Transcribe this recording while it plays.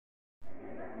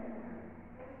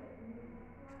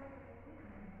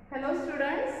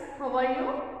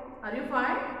Are you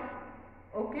fine?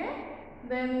 Okay.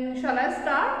 Then shall I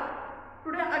start?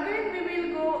 Today again we will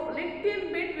go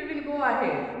little bit. We will go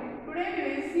ahead. Today we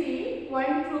will see 1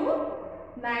 to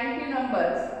 90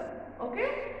 numbers. Okay.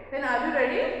 Then are you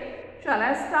ready? Shall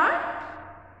I start?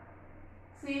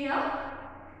 See here.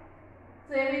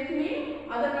 Say with me.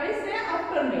 Otherwise say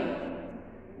after me.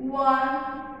 1,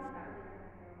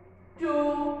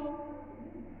 2,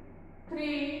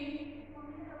 3,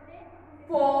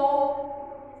 4,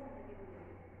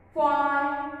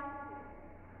 5,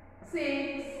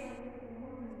 6,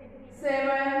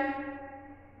 7,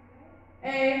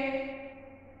 8,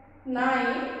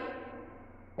 9,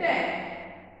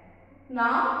 10.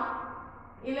 Now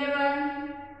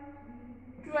 11,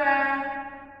 12,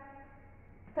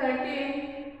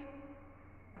 13,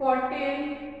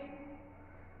 14,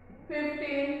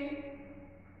 15,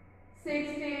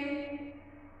 16,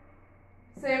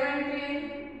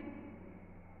 17,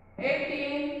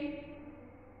 18,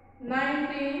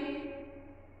 19,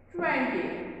 20,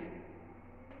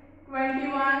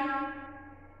 21,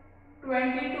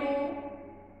 22,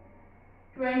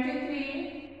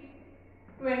 23,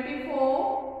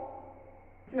 24,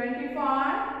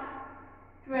 25,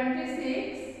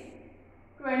 26,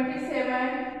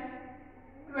 27,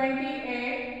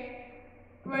 28,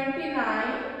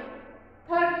 29,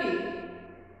 30,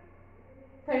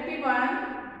 31,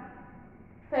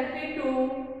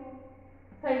 32,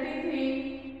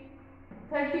 33,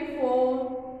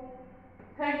 34,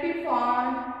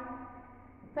 35,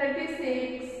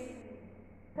 36,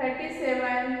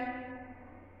 37,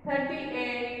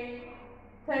 38,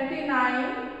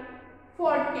 39,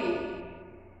 40,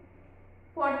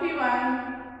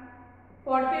 41,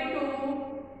 42,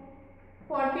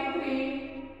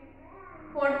 43,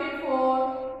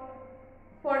 44,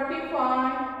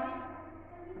 45,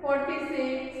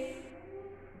 46,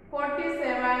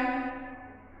 47,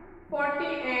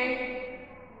 48,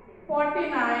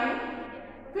 49,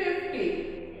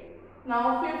 50.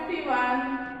 Now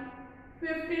 51,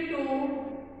 52,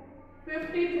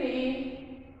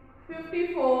 53,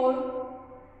 54,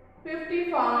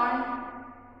 55,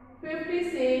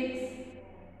 56,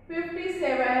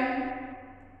 57,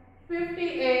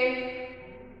 58,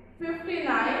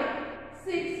 59,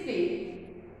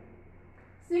 60,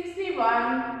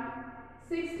 61,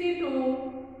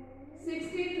 62,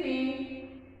 63,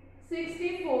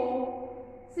 64,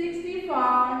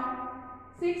 65,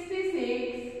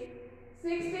 66,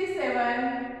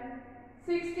 67,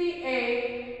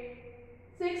 68,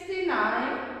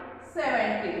 69,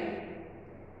 70,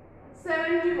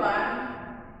 71,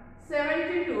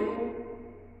 72,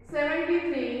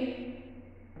 73,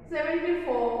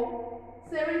 74,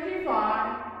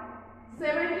 75,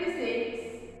 76,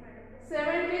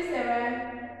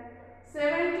 77,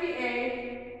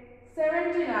 78,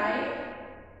 79,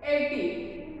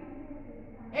 80,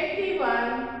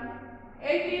 81,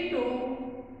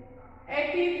 82,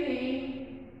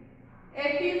 83,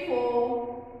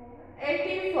 84,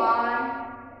 85,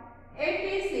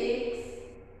 86,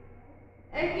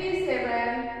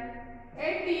 87,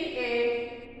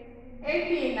 88,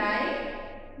 89,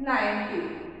 90.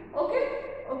 Okay?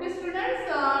 Okay students,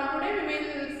 today we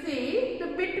will see the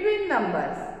between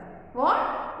numbers. What?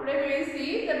 Today we will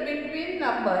see the between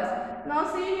numbers. Now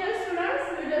see here students,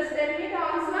 you just tell me the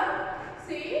answer.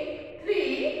 See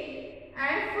 3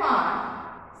 and 5.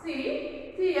 See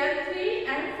here 3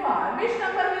 and 5. Which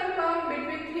number will come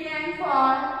between 3 and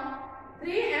 5?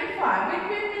 3 and 5.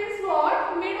 Between means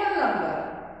what? Middle number.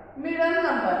 Middle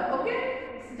number. Okay?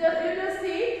 So you just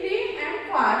see 3 and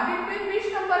 5. Between which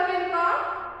number will come?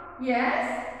 Yes,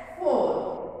 4.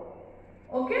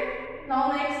 Okay?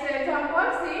 Now next example,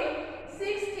 see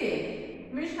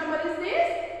 16. Which number is this?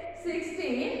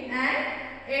 16 and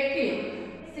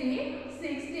 18. See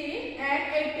 16 and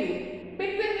 18.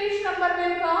 Between which number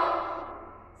will come?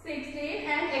 16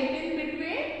 and 18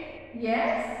 between?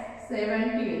 Yes,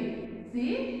 17.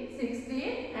 See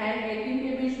 16 and 18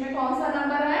 के बीच में कौन सा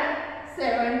number है?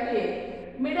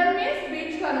 17. Middle means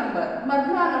बीच का number,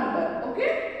 Madhya number.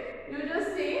 Okay? You just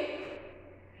see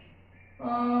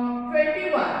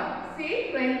 21. See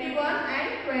 21 and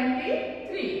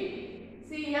 23.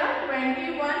 See here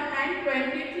 21 and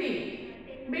 23.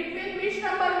 Between which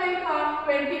number will come?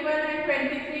 21 and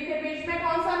 23 के बीच में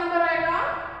कौन सा नंबर आएगा?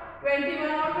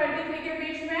 21 और 23 के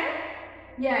बीच में?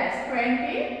 Yes,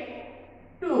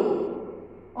 22.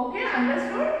 Okay,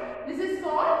 understood? This is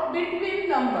called between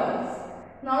numbers.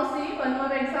 Now see one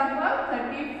more example,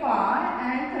 35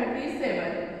 and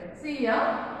 37. See here.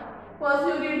 First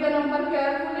you read the number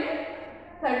carefully.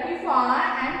 35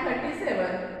 and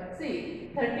 37.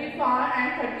 See, 35 and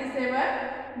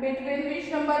 37. Between which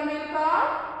number will come?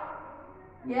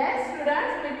 Yes,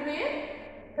 students, between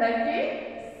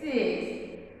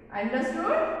 36.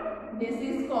 Understood? This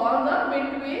is called the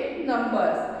between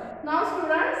numbers. Now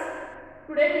students,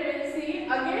 today we will see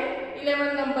again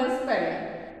 11 number spelling.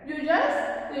 You just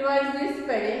revise this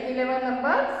spelling, 11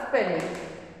 number spelling.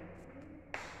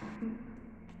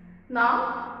 Now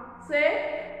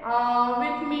say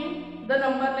with me the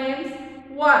number names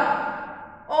 1.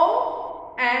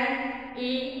 O-N-E-1.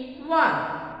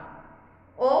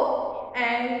 O-N-E-1.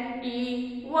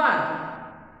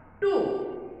 2.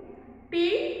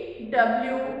 T-W-O-2.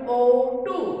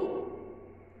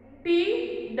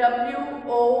 T-W-O-2.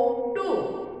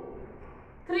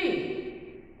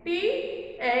 3.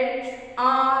 T-H-R-E-E.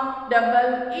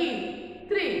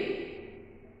 3.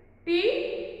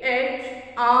 T-H-R-E-E.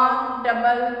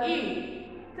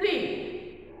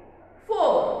 3.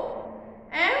 4.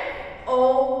 M-O-U-R.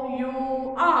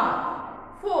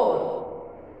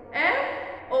 4.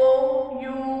 M-O-U-R.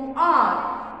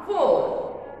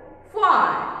 4.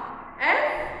 5.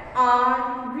 F-R-V-E.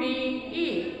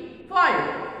 5.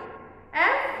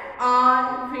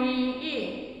 F-R-V-E.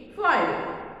 5.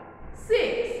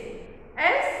 6.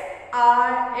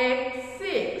 S-R-X.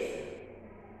 6.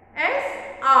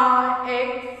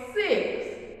 S-R-X.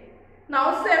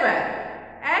 Now 7.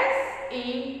 S-E-V-E-N.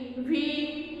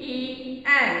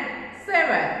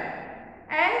 7.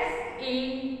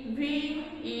 S-E-V-E-N.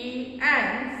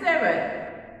 7.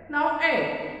 Now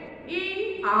 8.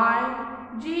 E-I-G-H-T.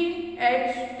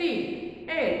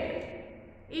 8.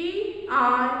 E-I-G-H-T.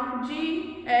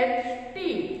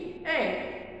 8.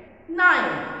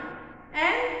 9.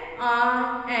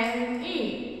 N-I-N-E.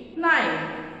 9.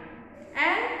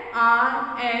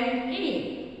 N-I-N-E.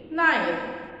 9.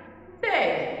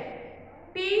 10.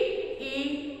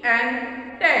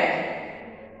 T-E-N. 10.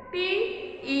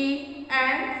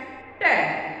 T-E-N.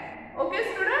 10. Okay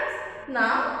students?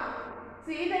 Now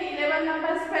see the 11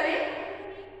 number spelling.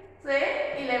 Say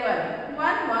 11.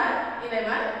 1 1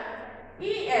 11.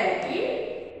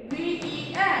 E-L-E-V-E-N.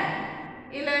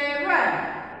 11.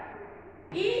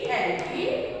 E-L-E-V-E-N.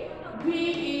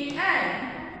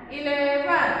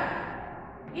 11.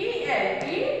 E-L-E-V-E-N.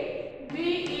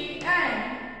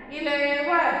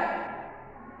 11.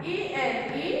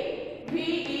 E-L-E-V-E-N.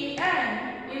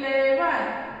 11.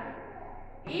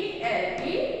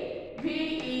 E-L-E-V-E-N.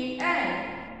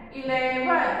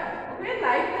 11. Okay,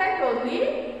 like that only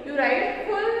you write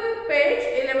full page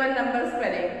 11 number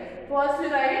spelling. First you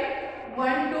write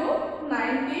 1 to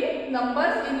 90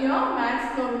 numbers in your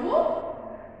maths notebook,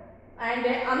 and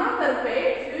another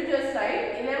page you just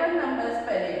write 11 number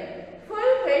spelling.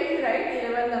 Full page you write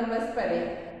 11 number spelling.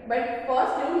 But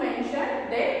first you mention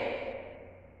date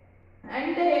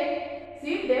and date.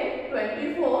 See date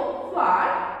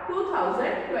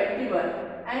 24/5/2021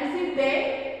 and see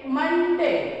date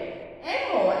Monday.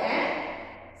 M-O-N.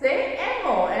 Say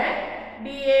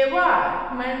M-O-N-D-A-Y.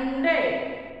 Monday.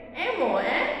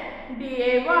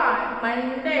 M-O-N-D-A-Y.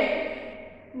 Monday.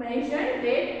 Mention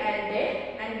date and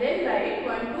then write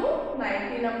 1 to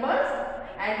 90 numbers.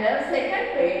 And the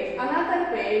second page,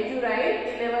 another page, you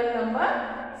write 11 number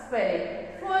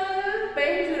spelling. Full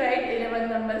page you write 11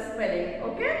 number spelling.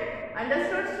 Okay?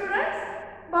 Understood students?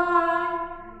 Bye.